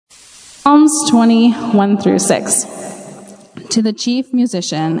Psalms 21 through 6. To the chief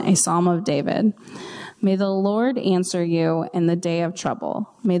musician, a psalm of David. May the Lord answer you in the day of trouble.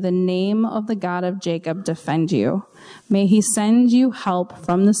 May the name of the God of Jacob defend you. May he send you help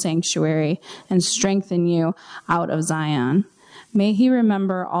from the sanctuary and strengthen you out of Zion. May he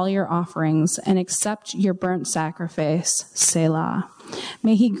remember all your offerings and accept your burnt sacrifice, Selah.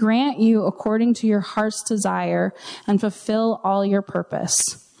 May he grant you according to your heart's desire and fulfill all your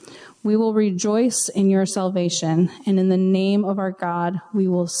purpose. We will rejoice in your salvation, and in the name of our God, we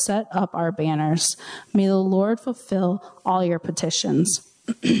will set up our banners. May the Lord fulfill all your petitions.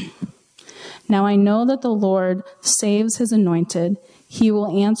 Now I know that the Lord saves his anointed. He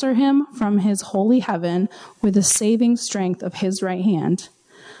will answer him from his holy heaven with the saving strength of his right hand.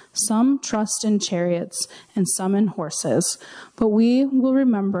 Some trust in chariots and some in horses, but we will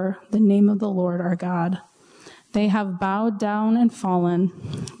remember the name of the Lord our God. They have bowed down and fallen,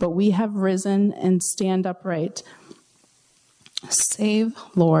 but we have risen and stand upright. Save,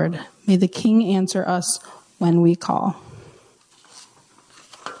 Lord. May the King answer us when we call.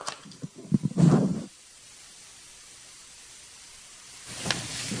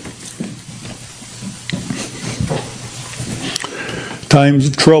 Times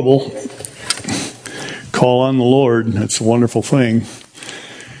of trouble, call on the Lord. That's a wonderful thing.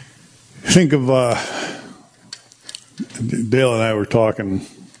 Think of Dale and I were talking.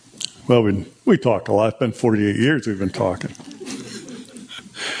 Well, we talked a lot. It's been 48 years we've been talking,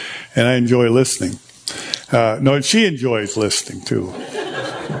 and I enjoy listening. No, she enjoys listening too.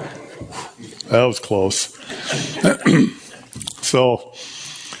 That was close.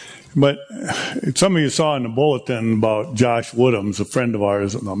 But some of you saw in the bulletin about Josh Woodhams, a friend of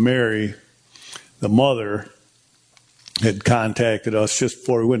ours, Mary, the mother, had contacted us just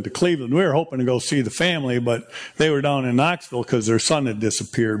before we went to Cleveland. We were hoping to go see the family, but they were down in Knoxville because their son had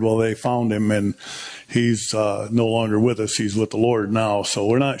disappeared. Well, they found him, and he's no longer with us. He's with the Lord now. So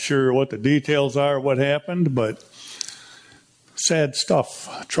we're not sure what the details are, what happened, but sad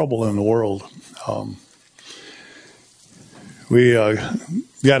stuff, trouble in the world. We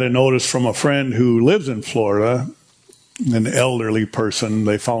got a notice from a friend who lives in Florida, an elderly person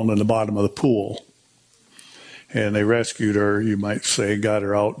they found in the bottom of the pool. And they rescued her, you might say, got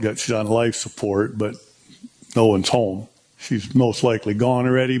her out, she's on life support, but no one's home. She's most likely gone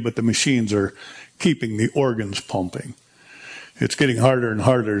already, but the machines are keeping the organs pumping. It's getting harder and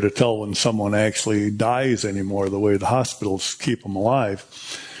harder to tell when someone actually dies anymore, the way the hospitals keep them alive.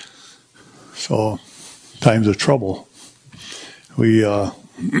 So, times of trouble. We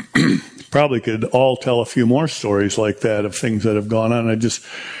probably could all tell a few more stories like that of things that have gone on.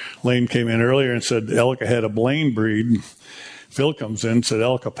 Lane came in earlier and said Elka had a Blaine breed. Phil comes in and said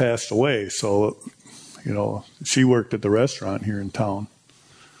Elka passed away. So, she worked at the restaurant here in town.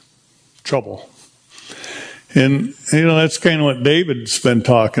 Trouble. And, that's kind of what David's been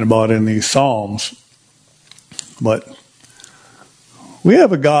talking about in these Psalms. But we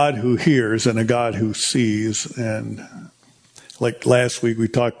have a God who hears and a God who sees. And like last week we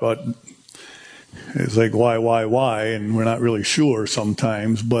talked about, it's like, why? And we're not really sure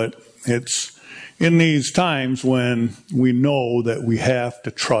sometimes, but it's in these times when we know that we have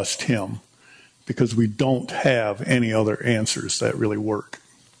to trust him because we don't have any other answers that really work.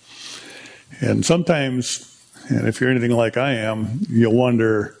 And sometimes, and if you're anything like I am, you'll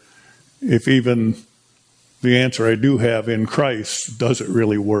wonder if even the answer I do have in Christ, does it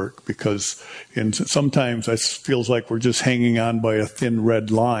really work? Because sometimes it feels like we're just hanging on by a thin red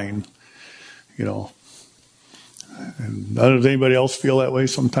line. And does anybody else feel that way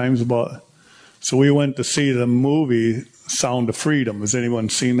sometimes about? So we went to see the movie Sound of Freedom. Has anyone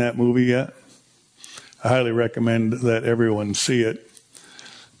seen that movie yet? I highly recommend that everyone see it.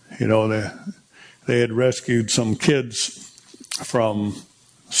 They had rescued some kids from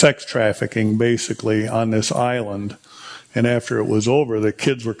sex trafficking, basically, on this island. And after it was over, the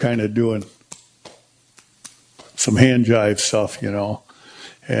kids were kind of doing some hand jive stuff,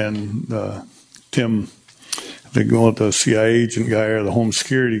 And Tim, I think the CIA agent guy or the home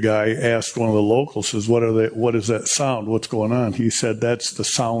security guy asked one of the locals, says, what is that sound? What's going on? He said, that's the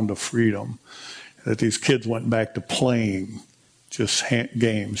sound of freedom. That these kids went back to playing just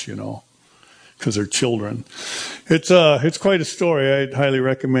games, because they're children. It's quite a story. I'd highly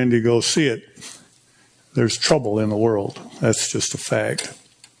recommend you go see it. There's trouble in the world. That's just a fact.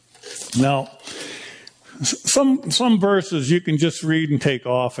 Now, some verses you can just read and take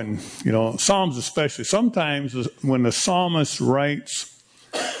off, and Psalms especially. Sometimes when the psalmist writes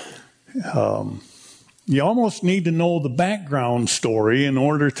you almost need to know the background story in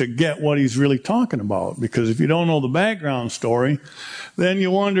order to get what he's really talking about. Because if you don't know the background story, then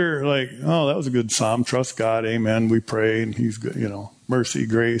you wonder, like, oh, that was a good psalm. Trust God, amen. We pray, and he's good, mercy,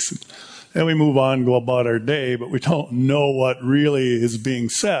 grace. And we move on and go about our day, but we don't know what really is being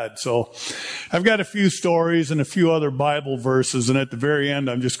said. So I've got a few stories and a few other Bible verses, and at the very end,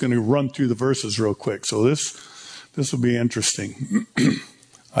 I'm just going to run through the verses real quick. So this will be interesting.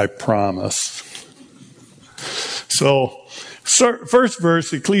 I promise. So, first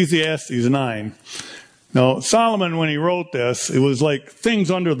verse, Ecclesiastes 9. Now, Solomon, when he wrote this, it was like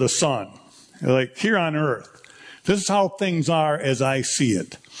things under the sun, like here on earth. This is how things are as I see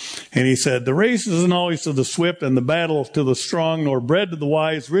it. And he said, the race isn't always to the swift and the battle to the strong, nor bread to the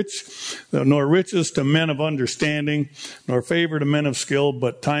wise, nor riches to men of understanding, nor favor to men of skill,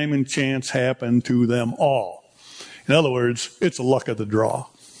 but time and chance happen to them all. In other words, it's a luck of the draw.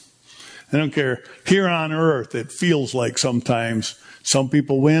 I don't care. Here on earth, it feels like sometimes some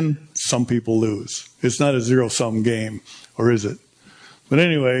people win, some people lose. It's not a zero-sum game, or is it? But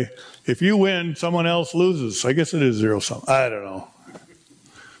anyway, if you win, someone else loses. I guess it is zero-sum. I don't know.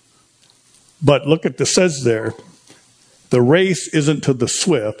 But look at the says there. The race isn't to the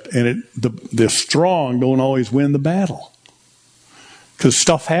swift, and the strong don't always win the battle. Because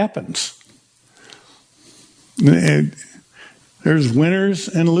stuff happens. And there's winners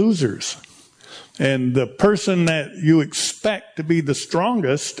and losers. And the person that you expect to be the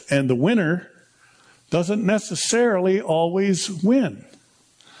strongest and the winner doesn't necessarily always win.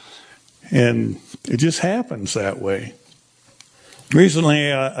 And it just happens that way.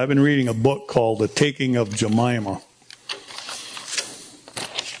 Recently, I've been reading a book called The Taking of Jemima.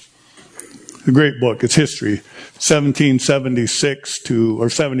 A great book. It's history. 1776 or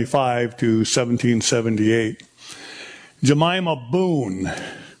 75 to 1778. Jemima Boone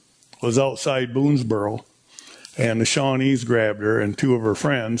was outside Boonesboro, and the Shawnees grabbed her and two of her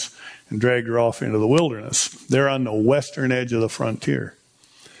friends and dragged her off into the wilderness. They're on the western edge of the frontier.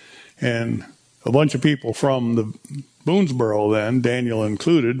 And a bunch of people from the Boonesboro then, Daniel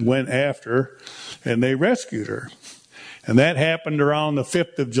included, went after, and they rescued her. And that happened around the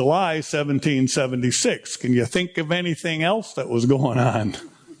 5th of July, 1776. Can you think of anything else that was going on?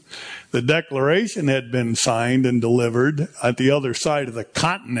 The Declaration had been signed and delivered at the other side of the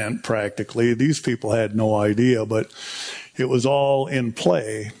continent, practically. These people had no idea, but it was all in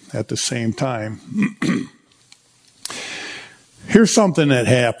play at the same time. Here's something that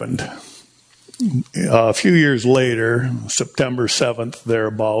happened. A few years later, September 7th,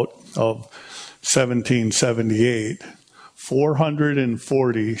 thereabout, of 1778,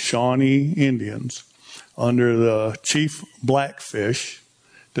 440 Shawnee Indians under the Chief Blackfish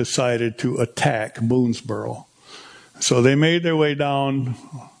decided to attack Boonesboro. So they made their way down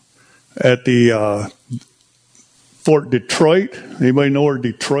at the Fort Detroit. Anybody know where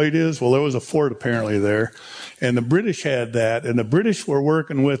Detroit is? Well, there was a fort apparently there. And the British had that. And the British were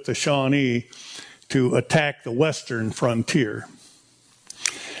working with the Shawnee to attack the western frontier.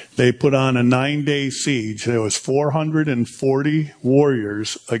 They put on a 9-day siege. There was 440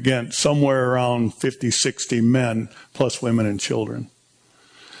 warriors against somewhere around 50, 60 men, plus women and children.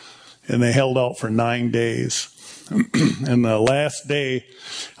 And they held out for 9 days. And the last day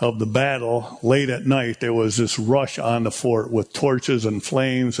of the battle, late at night, there was this rush on the fort with torches and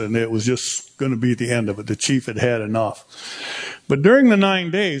flames, and it was just going to be the end of it. The chief had had enough. But during the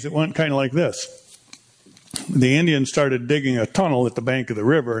 9 days, it went kind of like this. The Indians started digging a tunnel at the bank of the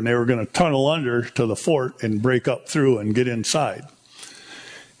river, and they were going to tunnel under to the fort and break up through and get inside.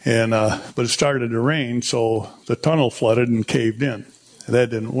 And but it started to rain, so the tunnel flooded and caved in. That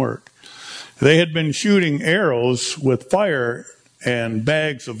didn't work. They had been shooting arrows with fire and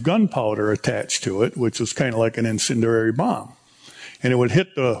bags of gunpowder attached to it, which was kind of like an incendiary bomb. And it would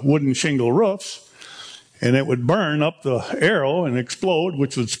hit the wooden shingle roofs, and it would burn up the arrow and explode,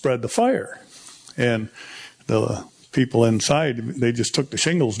 which would spread the fire. And the people inside, they just took the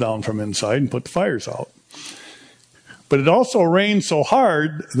shingles down from inside and put the fires out. But it also rained so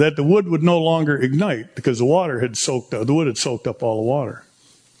hard that the wood would no longer ignite because the wood had soaked up all the water.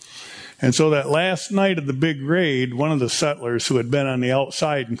 And so that last night of the big raid, one of the settlers who had been on the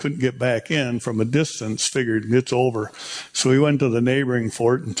outside and couldn't get back in from a distance figured it's over. So he went to the neighboring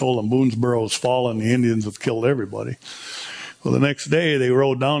fort and told them Boonesboro's fallen, the Indians have killed everybody. Well, the next day they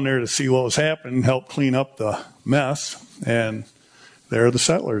rode down there to see what was happening, help clean up the mess, and there the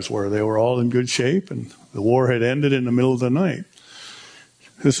settlers were. They were all in good shape, and the war had ended in the middle of the night.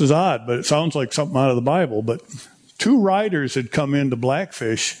 This is odd, but it sounds like something out of the Bible, but 2 riders had come into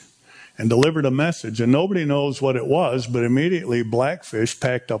Blackfish and delivered a message, and nobody knows what it was, but immediately Blackfish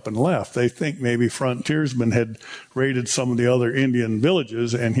packed up and left. They think maybe frontiersmen had raided some of the other Indian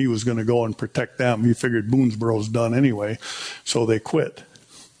villages, and he was going to go and protect them. He figured Boonesboro's done anyway, so they quit.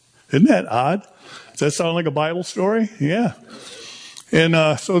 Isn't that odd? Does that sound like a Bible story? Yeah.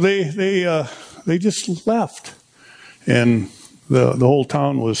 And so they just left, and the whole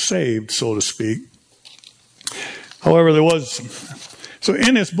town was saved, so to speak. However, so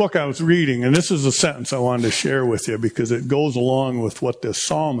in this book I was reading, and this is a sentence I wanted to share with you because it goes along with what this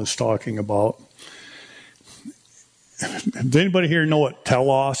psalm is talking about. Does anybody here know what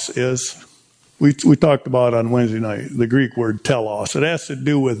telos is? We talked about on Wednesday night, the Greek word telos. It has to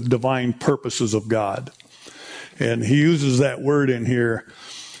do with divine purposes of God. And he uses that word in here,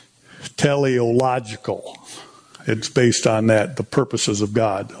 teleological. It's based on that, the purposes of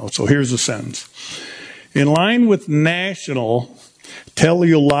God. So here's the sentence. In line with national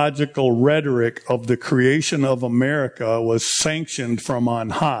teleological rhetoric of the creation of America was sanctioned from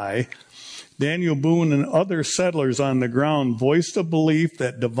on high, Daniel Boone and other settlers on the ground voiced a belief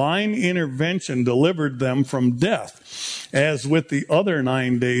that divine intervention delivered them from death. As with the other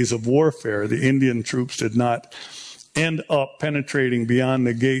 9 days of warfare, the Indian troops did not end up penetrating beyond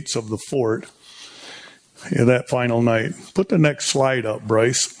the gates of the fort that final night. Put the next slide up,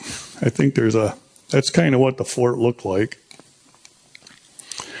 Bryce. I think that's kind of what the fort looked like.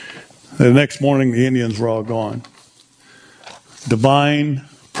 The next morning, the Indians were all gone. Divine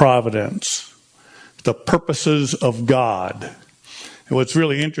providence, the purposes of God. And what's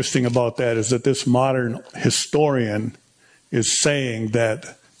really interesting about that is that this modern historian is saying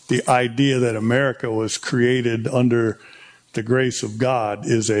that the idea that America was created under the grace of God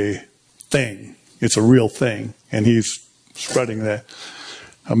is a thing. It's a real thing. And he's spreading that.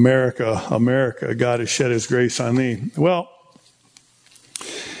 America, America, God has shed his grace on thee. Well,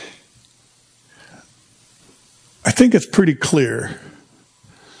 I think it's pretty clear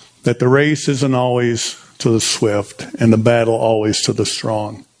that the race isn't always to the swift and the battle always to the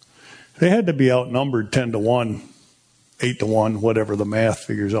strong. They had to be outnumbered 10-1, 8-1, whatever the math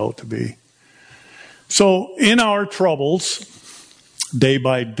figures out to be. So in our troubles, day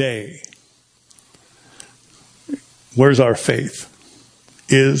by day, where's our faith?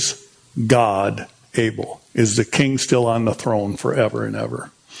 Is God able? Is the king still on the throne forever and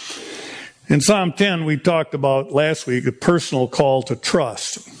ever? In Psalm 10, we talked about last week a personal call to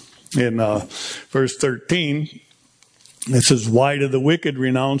trust. In verse 13, it says, why do the wicked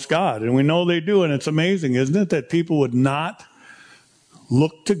renounce God? And we know they do, and it's amazing, isn't it, that people would not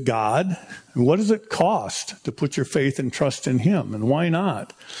look to God? And what does it cost to put your faith and trust in him? And why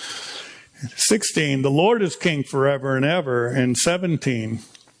not? 16, the Lord is king forever and ever. And 17,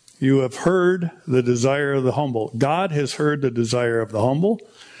 you have heard the desire of the humble. God has heard the desire of the humble.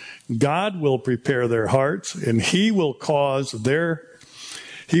 God will prepare their hearts, and he will cause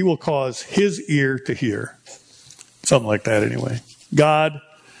his ear to hear. Something like that anyway. God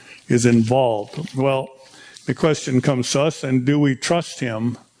is involved. Well, the question comes to us, and do we trust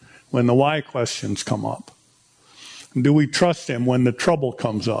him when the why questions come up? Do we trust him when the trouble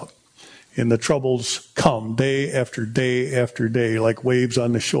comes up? And the troubles come day after day after day like waves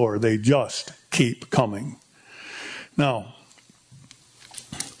on the shore. They just keep coming. Now,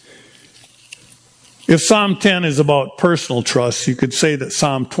 if Psalm 10 is about personal trust, you could say that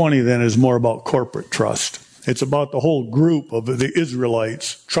Psalm 20 then is more about corporate trust. It's about the whole group of the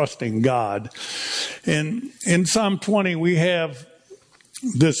Israelites trusting God. And in Psalm 20, we have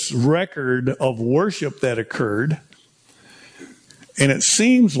this record of worship that occurred. And it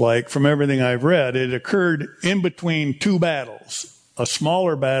seems like, from everything I've read, it occurred in between two battles, a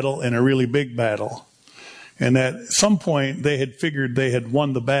smaller battle and a really big battle. And at some point, they had figured they had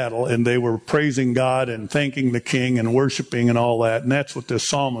won the battle, and they were praising God and thanking the king and worshiping and all that. And that's what this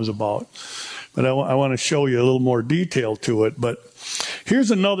psalm was about. But I want to show you a little more detail to it. But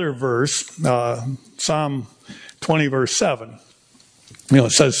here's another verse, Psalm 20, verse 7.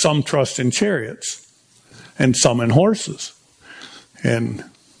 It says, some trust in chariots and some in horses. And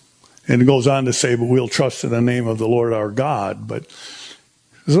it goes on to say, but we'll trust in the name of the Lord our God. But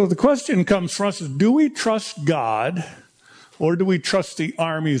so the question comes for us is, do we trust God or do we trust the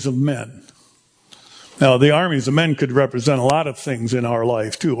armies of men? Now, the armies of men could represent a lot of things in our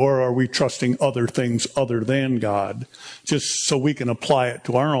life too. Or are we trusting other things other than God just so we can apply it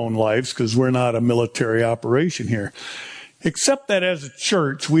to our own lives because we're not a military operation here? Except that as a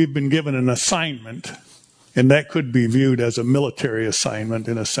church, we've been given an assignment. And that could be viewed as a military assignment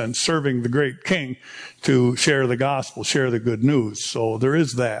in a sense, serving the great king to share the gospel, share the good news. So there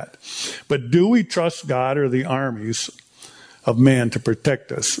is that. But do we trust God or the armies of man to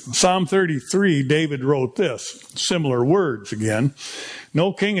protect us. Psalm 33, David wrote this, similar words again.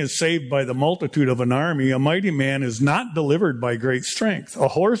 No king is saved by the multitude of an army. A mighty man is not delivered by great strength. A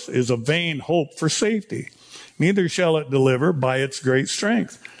horse is a vain hope for safety. Neither shall it deliver by its great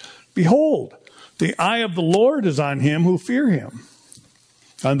strength. Behold, the eye of the Lord is on him who fear him,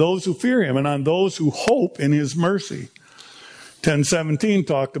 on those who fear him, and on those who hope in his mercy. 10:17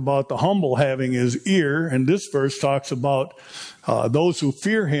 talked about the humble having his ear, and this verse talks about those who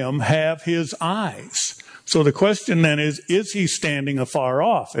fear him have his eyes. So the question then is he standing afar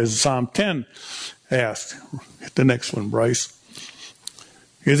off, as Psalm 10 asked? Hit the next one, Bryce.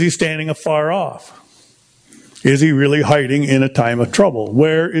 Is he standing afar off? Is he really hiding in a time of trouble?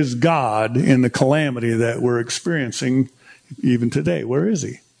 Where is God in the calamity that we're experiencing even today? Where is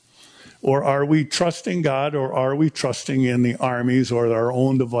he? Or are we trusting God, or are we trusting in the armies or our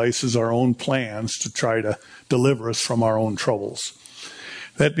own devices, our own plans to try to deliver us from our own troubles?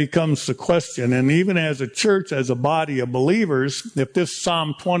 That becomes the question. And even as a church, as a body of believers, if this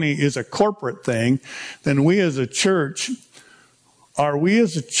Psalm 20 is a corporate thing, then we as a church, are we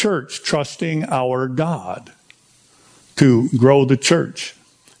as a church trusting our God to grow the church,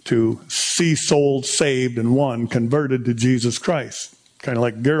 to see souls saved and won, converted to Jesus Christ? Kind of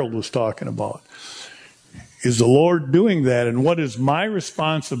like Gerald was talking about. Is the Lord doing that? And what is my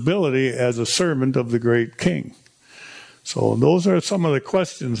responsibility as a servant of the great King? So those are some of the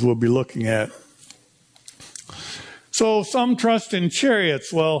questions we'll be looking at. So some trust in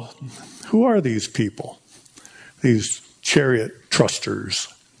chariots. Well, who are these people? These chariot trusters,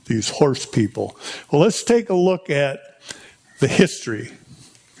 these horse people. Well, let's take a look at the history,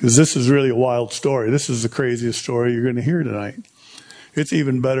 because this is really a wild story. This is the craziest story you're going to hear tonight. It's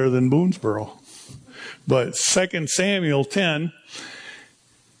even better than Boonesboro. But 2 Samuel 10,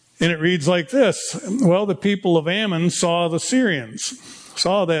 and it reads like this. Well, the people of Ammon saw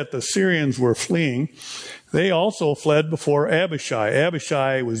that the Syrians were fleeing. They also fled before Abishai.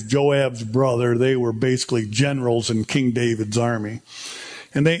 Abishai was Joab's brother. They were basically generals in King David's army.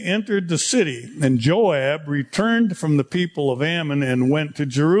 And they entered the city. And Joab returned from the people of Ammon and went to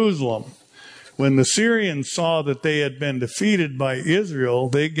Jerusalem. When the Syrians saw that they had been defeated by Israel,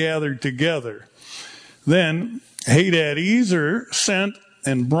 they gathered together. Then Hadadezer sent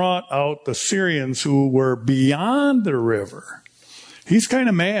and brought out the Syrians who were beyond the river. He's kind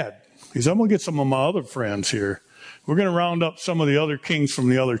of mad. He said, I'm going to get some of my other friends here. We're going to round up some of the other kings from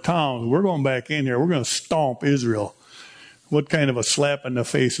the other towns. We're going back in here. We're going to stomp Israel. What kind of a slap in the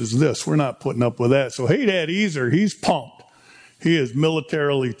face is this? We're not putting up with that. So Hadadezer, he's pumped. He is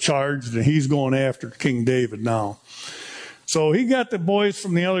militarily charged, and he's going after King David now. So he got the boys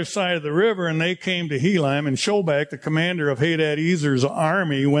from the other side of the river, and they came to Helam, and Shobach, the commander of Hadadezer's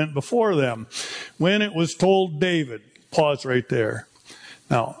army, went before them. When it was told David, pause right there.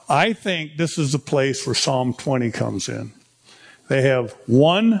 Now, I think this is the place where Psalm 20 comes in. They have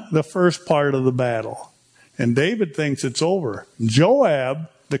won the first part of the battle, and David thinks it's over. Joab,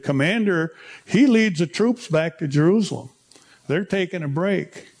 the commander, he leads the troops back to Jerusalem. They're taking a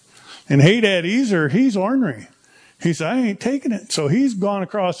break. And Hadadezer, he's ornery. He said, I ain't taking it. So he's gone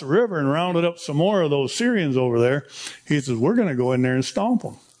across the river and rounded up some more of those Syrians over there. He says, we're going to go in there and stomp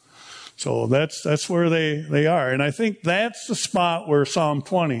them. So that's where they are. And I think that's the spot where Psalm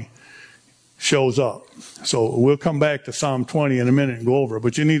 20 shows up. So we'll come back to Psalm 20 in a minute and go over it.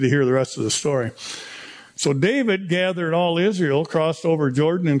 But you need to hear the rest of the story. So David gathered all Israel, crossed over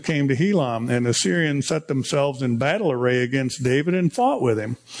Jordan, and came to Helam. And the Syrians set themselves in battle array against David and fought with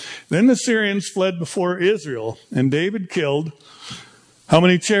him. Then the Syrians fled before Israel, and David killed how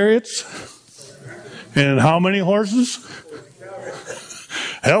many chariots? And how many horses?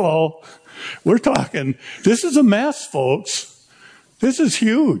 Hello. We're talking, this is a mess, folks. This is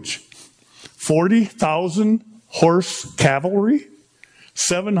huge. 40,000 horse cavalry,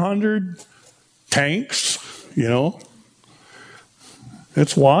 700 tanks,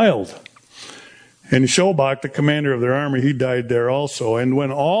 it's wild. And Shobach, the commander of their army, he died there also. And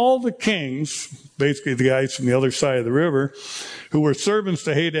when all the kings, basically the guys from the other side of the river, who were servants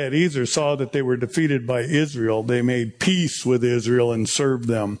to Hadadezer, saw that they were defeated by Israel, they made peace with Israel and served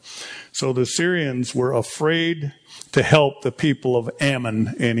them. So the Syrians were afraid to help the people of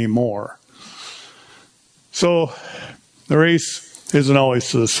Ammon anymore. So the race isn't always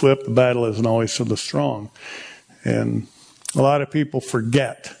to the swift, the battle isn't always to the strong. And a lot of people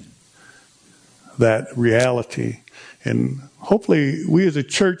forget that reality. And hopefully we as a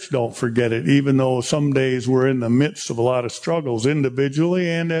church don't forget it, even though some days we're in the midst of a lot of struggles individually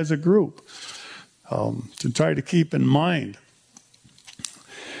and as a group. To try to keep in mind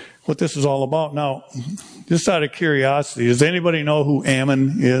what this is all about. Now, just out of curiosity, does anybody know who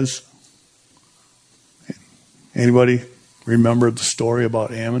Ammon is? Anybody remember the story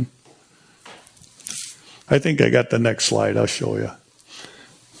about Ammon? I think I got the next slide. I'll show you.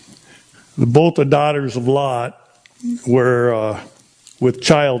 Both the daughters of Lot were with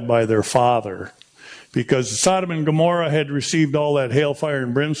child by their father. Because Sodom and Gomorrah had received all that hailfire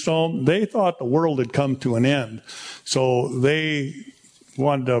and brimstone, they thought the world had come to an end. So they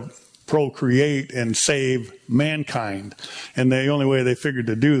wanted to procreate and save mankind. And the only way they figured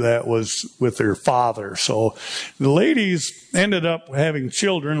to do that was with their father. So the ladies ended up having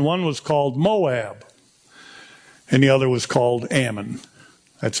children. One was called Moab, and the other was called Ammon.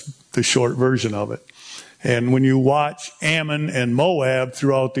 That's the short version of it. And when you watch Ammon and Moab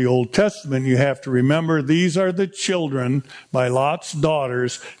throughout the Old Testament, you have to remember these are the children by Lot's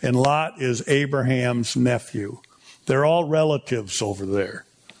daughters, and Lot is Abraham's nephew. They're all relatives over there.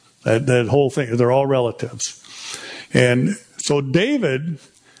 That whole thing, they're all relatives. And so David,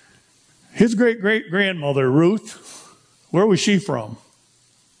 his great-great-grandmother, Ruth, where was she from?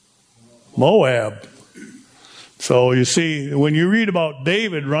 Moab. So you see, when you read about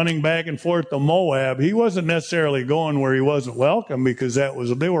David running back and forth to Moab, he wasn't necessarily going where he wasn't welcome, because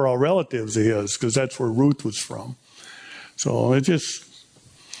they were all relatives of his, because that's where Ruth was from. So now,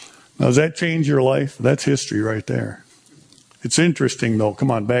 does that change your life? That's history right there. It's interesting, though.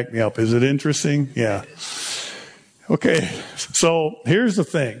 Come on, back me up. Is it interesting? Yeah. Okay, so here's the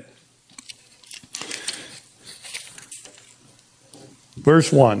thing.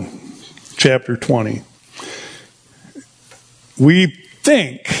 Verse 1, chapter 20. We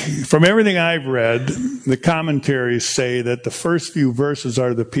think, from everything I've read, the commentaries say that the first few verses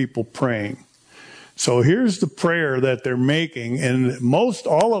are the people praying. So here's the prayer that they're making, and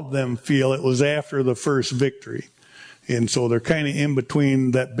all of them feel it was after the first victory. And so they're kind of in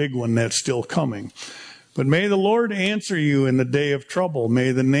between that big one that's still coming. But may the Lord answer you in the day of trouble.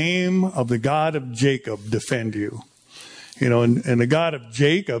 May the name of the God of Jacob defend you. You know, and the God of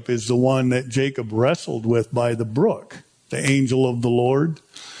Jacob is the one that Jacob wrestled with by the brook, the angel of the Lord.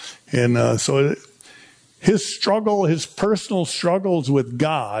 And so his personal struggles with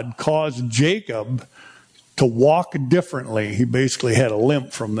God caused Jacob to walk differently. He basically had a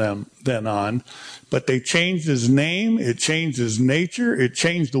limp from then on. But they changed his name, it changed his nature, it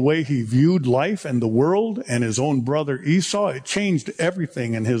changed the way he viewed life and the world and his own brother Esau. It changed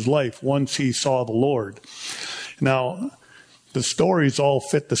everything in his life once he saw the Lord. Now, the stories all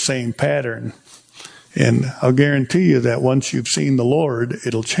fit the same pattern. And I'll guarantee you that once you've seen the Lord,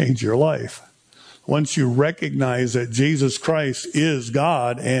 it'll change your life. Once you recognize that Jesus Christ is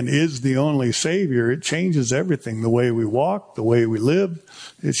God and is the only Savior, it changes everything. The way we walk, the way we live,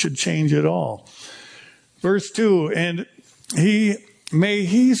 it should change it all. Verse 2, and may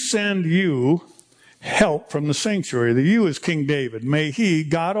he send you help from the sanctuary. The you is King David. May he,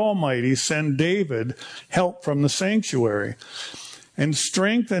 God Almighty, send David help from the sanctuary. And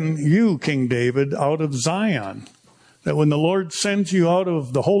strengthen you, King David, out of Zion. That when the Lord sends you out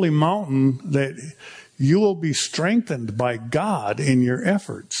of the holy mountain, that you will be strengthened by God in your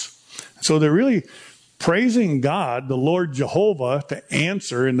efforts. So they're really praising God, the Lord Jehovah, to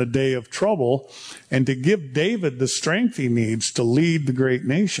answer in the day of trouble and to give David the strength he needs to lead the great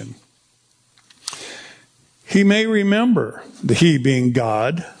nation. He may remember, the he being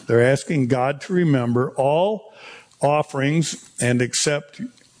God, they're asking God to remember all offerings and accept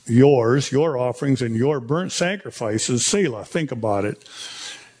your offerings and your burnt sacrifices, Selah. Think about it.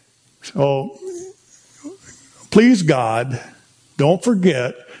 So, please God, don't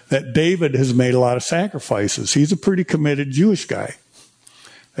forget that David has made a lot of sacrifices. He's a pretty committed Jewish guy.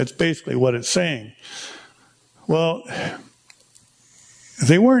 That's basically what it's saying. Well,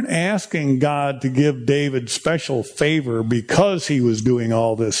 they weren't asking God to give David special favor because he was doing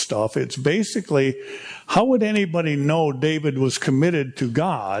all this stuff. It's basically, how would anybody know David was committed to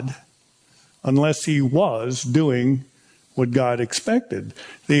God unless he was doing what God expected?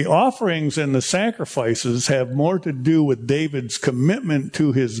 The offerings and the sacrifices have more to do with David's commitment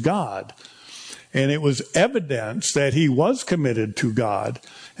to his God. And it was evidence that he was committed to God.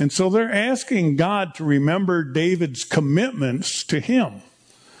 And so they're asking God to remember David's commitments to him.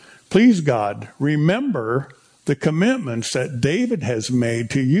 Please, God, remember the commitments that David has made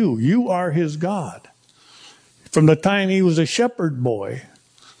to you. You are his God. From the time he was a shepherd boy,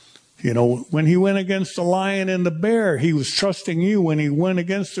 you know, when he went against the lion and the bear, he was trusting you. When he went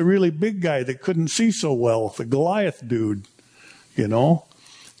against the really big guy that couldn't see so well, the Goliath dude, you know,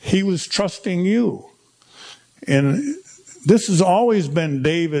 he was trusting you. And this has always been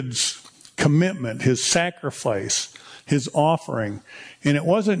David's commitment, his sacrifice. his offering. And it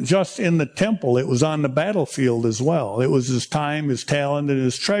wasn't just in the temple, it was on the battlefield as well. It was his time, his talent, and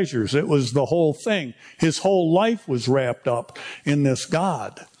his treasures. It was the whole thing. His whole life was wrapped up in this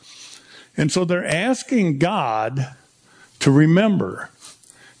God. And so they're asking God to remember.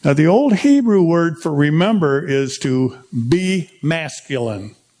 Now, the old Hebrew word for remember is to be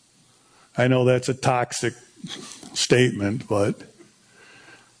masculine. I know that's a toxic statement, but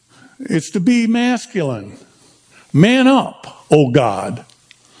it's to be masculine. Man up, O God.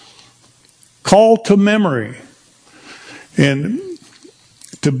 Call to memory. And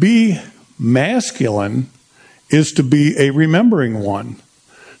to be masculine is to be a remembering one.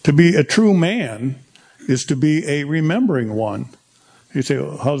 To be a true man is to be a remembering one. You say,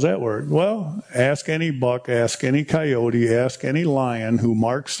 well, how's that work? Well, ask any buck, ask any coyote, ask any lion who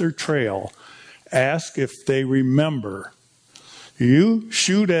marks their trail. Ask if they remember. You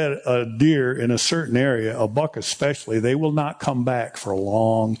shoot at a deer in a certain area, a buck especially, they will not come back for a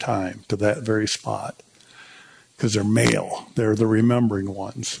long time to that very spot because they're male. They're the remembering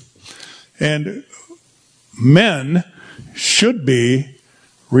ones. And men should be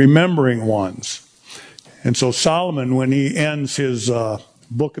remembering ones. And so Solomon, when he ends his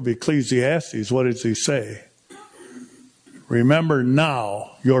book of Ecclesiastes, what does he say? Remember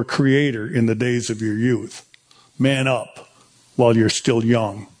now your Creator in the days of your youth. Man up while you're still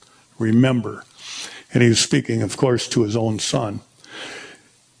young. Remember. And he was speaking, of course, to his own son.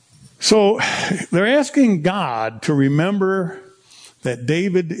 So they're asking God to remember that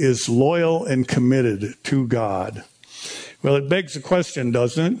David is loyal and committed to God. Well, it begs the question,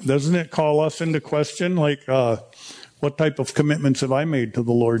 doesn't it? Doesn't it call us into question, like, what type of commitments have I made to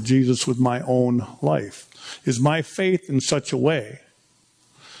the Lord Jesus with my own life? Is my faith in such a way?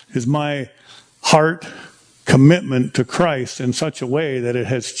 Is my heart commitment to Christ in such a way that it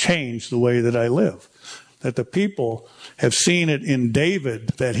has changed the way that I live? That the people have seen it in David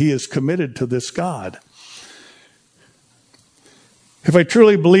that he is committed to this God. If I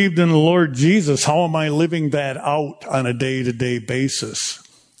truly believed in the Lord Jesus, how am I living that out on a day-to-day basis?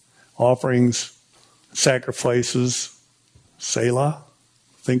 Offerings, sacrifices, Selah.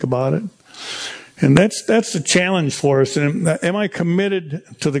 Think about it. And that's the challenge for us. And am I committed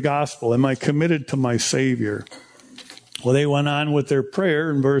to the gospel? Am I committed to my Savior? Well, they went on with their prayer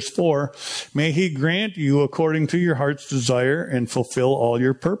in verse 4. May he grant you according to your heart's desire and fulfill all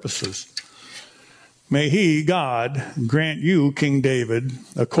your purposes. May he, God, grant you, King David,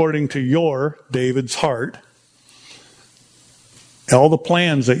 according to your, David's heart, all the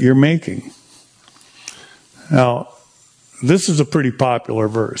plans that you're making. Now, this is a pretty popular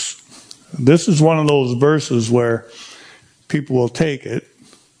verse. This is one of those verses where people will take it,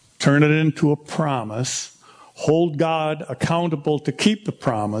 turn it into a promise, hold God accountable to keep the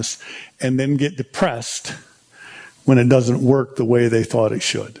promise, and then get depressed when it doesn't work the way they thought it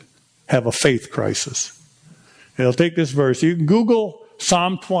should. Have a faith crisis. They'll take this verse. You can Google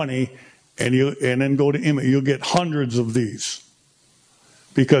Psalm 20 and then go to image. You'll get hundreds of these.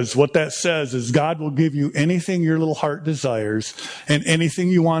 Because what that says is God will give you anything your little heart desires, and anything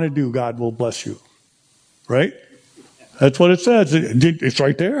you want to do, God will bless you. Right? That's what it says. It's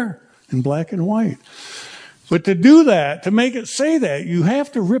right there in black and white. But to do that, to make it say that, you have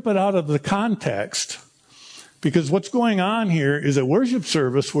to rip it out of the context. Because what's going on here is a worship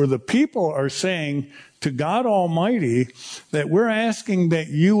service where the people are saying to God Almighty that we're asking that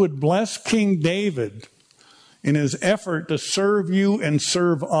you would bless King David in his effort to serve you and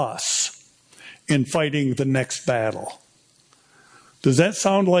serve us in fighting the next battle. Does that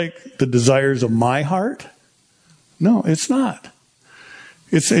sound like the desires of my heart? No, it's not.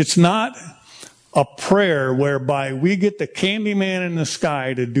 It's not a prayer whereby we get the candy man in the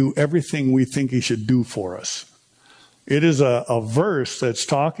sky to do everything we think he should do for us. It is a verse that's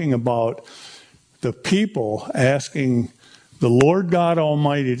talking about the people asking the Lord God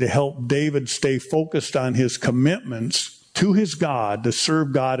Almighty to help David stay focused on his commitments to his God, to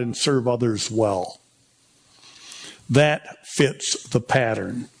serve God and serve others well. That fits the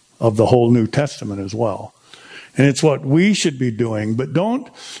pattern of the whole New Testament as well. And it's what we should be doing. But don't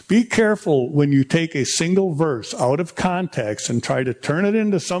be careful when you take a single verse out of context and try to turn it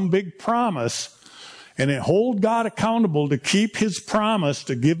into some big promise and then hold God accountable to keep his promise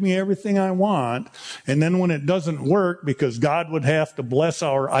to give me everything I want. And then when it doesn't work, because God would have to bless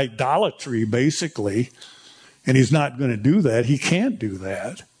our idolatry, basically, and he's not going to do that. He can't do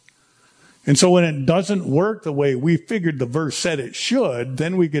that. And so when it doesn't work the way we figured the verse said it should,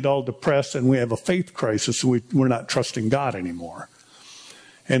 then we get all depressed and we have a faith crisis. So we're not trusting God anymore.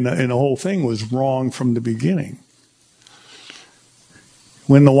 And the whole thing was wrong from the beginning.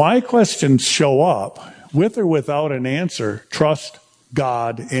 When the why questions show up, with or without an answer, trust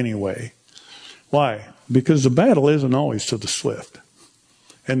God anyway. Why? Because the battle isn't always to the swift.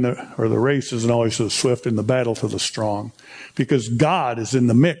 Or the race isn't always to the swift and the battle to the strong. Because God is in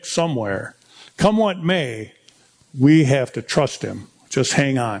the mix somewhere. Come what may, we have to trust him. Just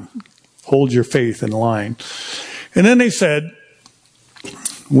hang on. Hold your faith in line. And then they said,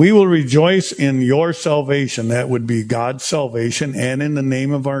 we will rejoice in your salvation. That would be God's salvation, and in the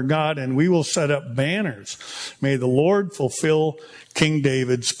name of our God. And we will set up banners. May the Lord fulfill King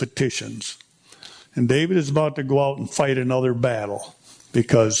David's petitions. And David is about to go out and fight another battle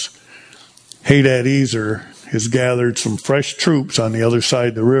because Hadadezer has gathered some fresh troops on the other side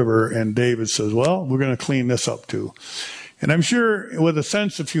of the river. And David says, well, we're going to clean this up too. And I'm sure with a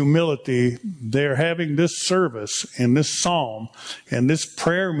sense of humility, they're having this service and this psalm and this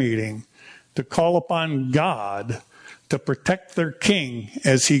prayer meeting to call upon God to protect their king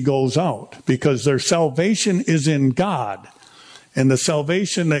as he goes out, because their salvation is in God. And the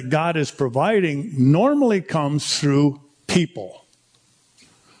salvation that God is providing normally comes through people.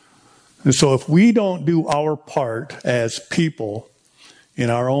 And so if we don't do our part as people in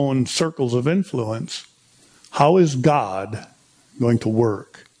our own circles of influence, how is God going to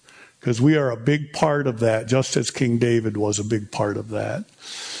work? Because we are a big part of that, just as King David was a big part of that.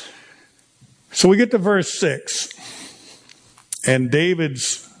 So we get to verse 6. And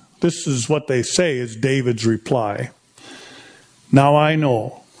this is what they say is David's reply. Now I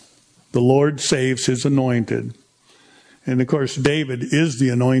know the Lord saves his anointed. And of course, David is the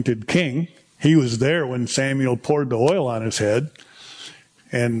anointed king. He was there when Samuel poured the oil on his head.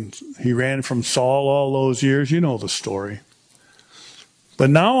 And he ran from Saul all those years. You know the story. But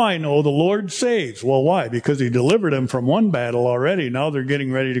now I know the Lord saves. Well, why? Because he delivered him from one battle already. Now they're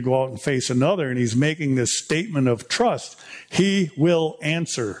getting ready to go out and face another. And he's making this statement of trust. He will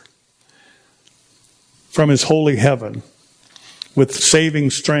answer from his holy heaven with saving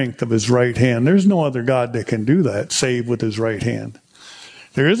strength of his right hand. There's no other God that can do that, save with his right hand.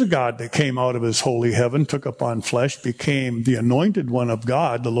 There is a God that came out of his holy heaven, took upon flesh, became the anointed one of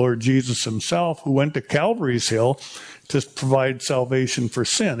God, the Lord Jesus himself, who went to Calvary's Hill to provide salvation for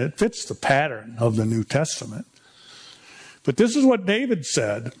sin. It fits the pattern of the New Testament. But this is what David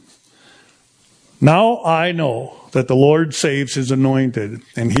said. Now I know that the Lord saves his anointed,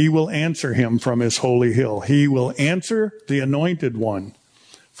 and he will answer him from his holy hill. He will answer the anointed one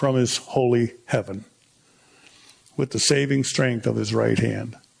from his holy heaven with the saving strength of his right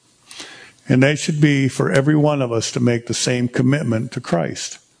hand. And that should be for every one of us to make the same commitment to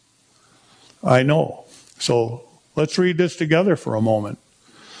Christ. I know. So let's read this together for a moment.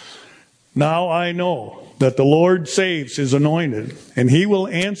 Now I know that the Lord saves his anointed, and he will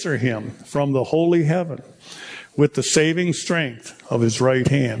answer him from the holy heaven with the saving strength of his right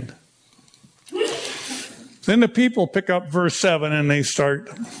hand. Then the people pick up verse 7 and they start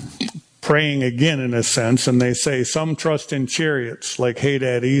praying again in a sense, and they say, some trust in chariots like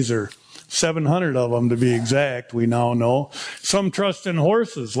Hadadezer, 700 of them to be exact, we now know. Some trust in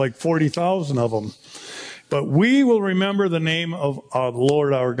horses, like 40,000 of them. But we will remember the name of the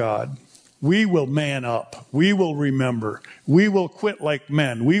Lord our God. We will man up. We will remember. We will quit like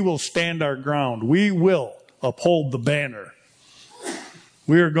men. We will stand our ground. We will uphold the banner.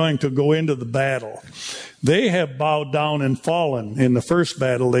 We are going to go into the battle. They have bowed down and fallen. In the first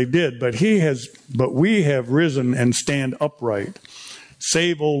battle they did, but we have risen and stand upright.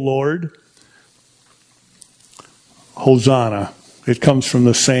 Save, O Lord. Hosanna. It comes from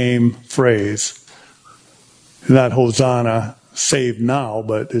the same phrase. Not Hosanna, save now,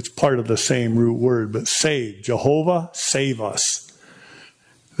 but it's part of the same root word. But save. Jehovah, save us.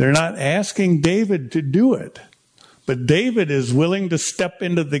 They're not asking David to do it. But David is willing to step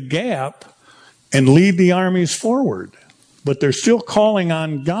into the gap and lead the armies forward. But they're still calling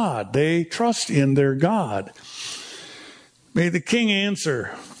on God. They trust in their God. May the king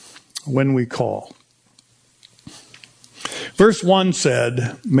answer when we call. Verse 1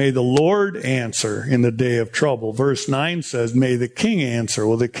 said, may the Lord answer in the day of trouble. Verse 9 says, may the king answer.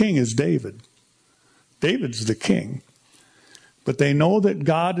 Well, the king is David. David's the king. But they know that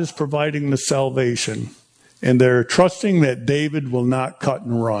God is providing the salvation. And they're trusting that David will not cut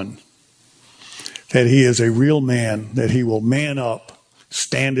and run. That he is a real man. That he will man up,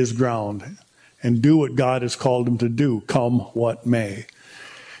 stand his ground, and do what God has called him to do, come what may.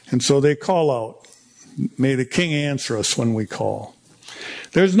 And so they call out, may the king answer us when we call.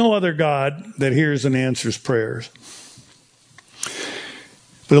 There's no other God that hears and answers prayers.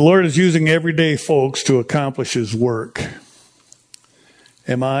 But the Lord is using everyday folks to accomplish his work.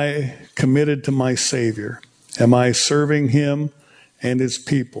 Am I committed to my Savior? Am I serving him and his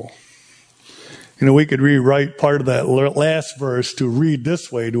people? We could rewrite part of that last verse to read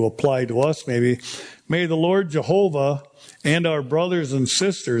this way to apply to us maybe. May the Lord Jehovah and our brothers and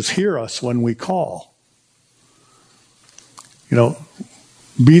sisters hear us when we call.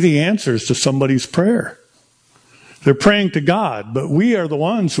 Be the answers to somebody's prayer. They're praying to God, but we are the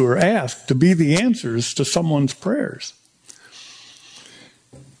ones who are asked to be the answers to someone's prayers.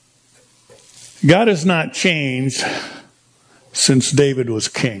 God has not changed since David was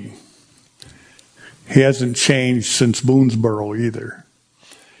king. He hasn't changed since Boonesboro either.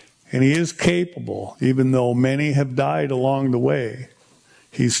 And he is capable, even though many have died along the way.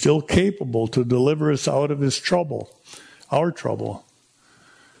 He's still capable to deliver us out of his trouble, our trouble.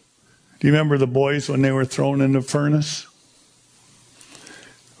 Do you remember the boys when they were thrown in the furnace?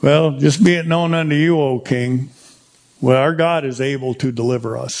 Well, just be it known unto you, O king, our God is able to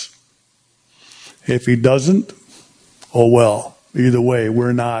deliver us. If he doesn't, oh well, either way,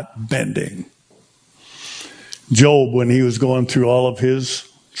 we're not bending. Job, when he was going through all of his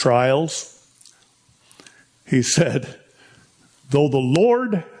trials, he said, though the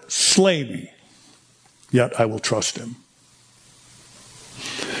Lord slay me, yet I will trust him.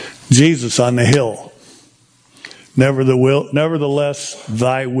 Jesus on the hill, nevertheless,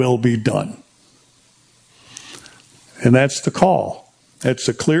 thy will be done. And that's the call. That's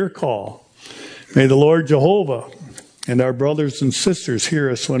a clear call. May the Lord Jehovah and our brothers and sisters hear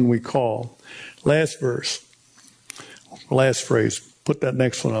us when we call. Last verse. Last phrase. Put that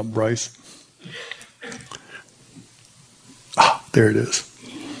next one up, Bryce. There it is.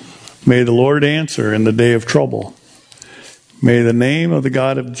 May the Lord answer in the day of trouble. May the name of the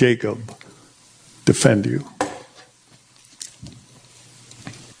God of Jacob defend you.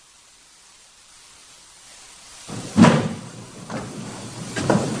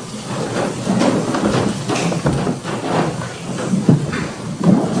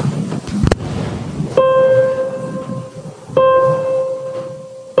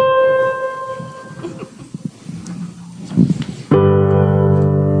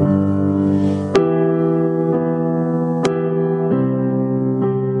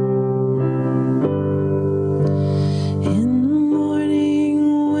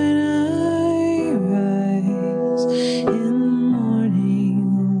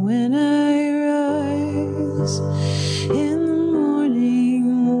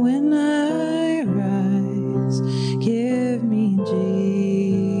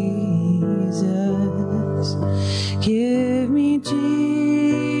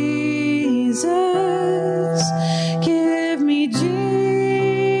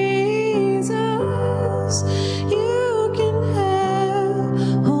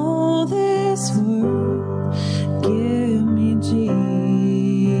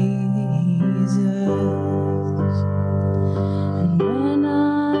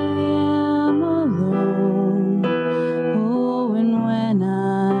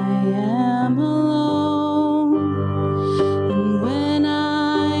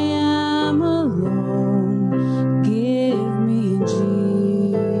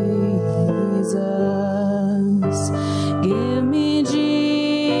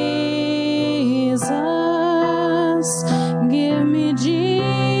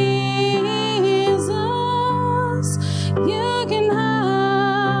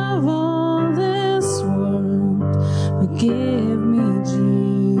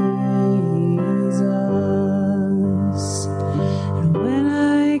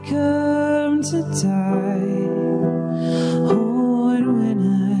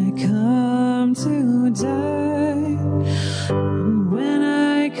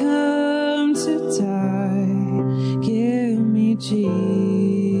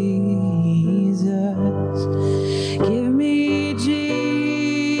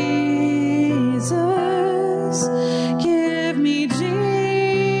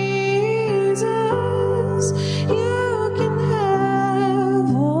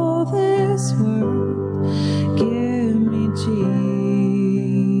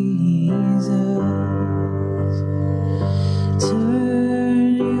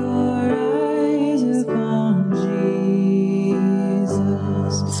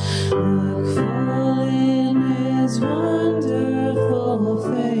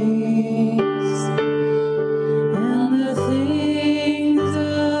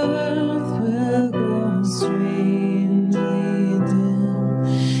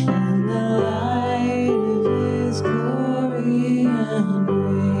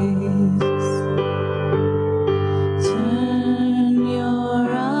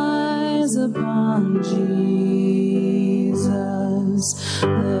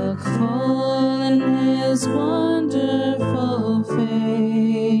 His wonderful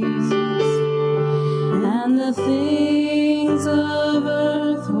face.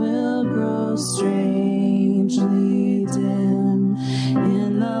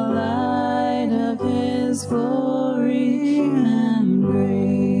 His glory and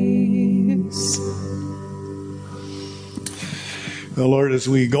grace. Well, Lord, as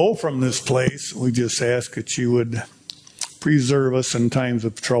we go from this place, we just ask that you would preserve us in times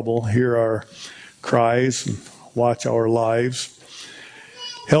of trouble. Hear our cries and watch our lives.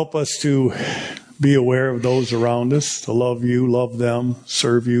 Help us to be aware of those around us, to love you, love them,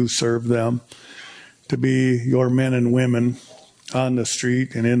 serve you, serve them, to be your men and women on the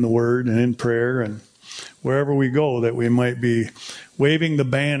street and in the Word and in prayer and wherever we go, that we might be waving the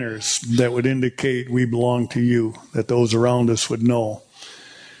banners that would indicate we belong to you, that those around us would know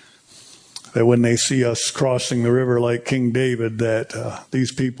that when they see us crossing the river like King David, that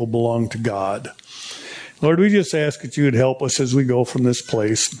these people belong to God. Lord, we just ask that you would help us as we go from this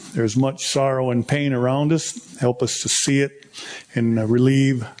place. There's much sorrow and pain around us. Help us to see it and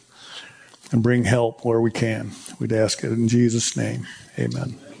relieve and bring help where we can. We'd ask it in Jesus' name.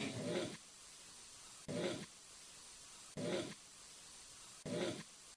 Amen.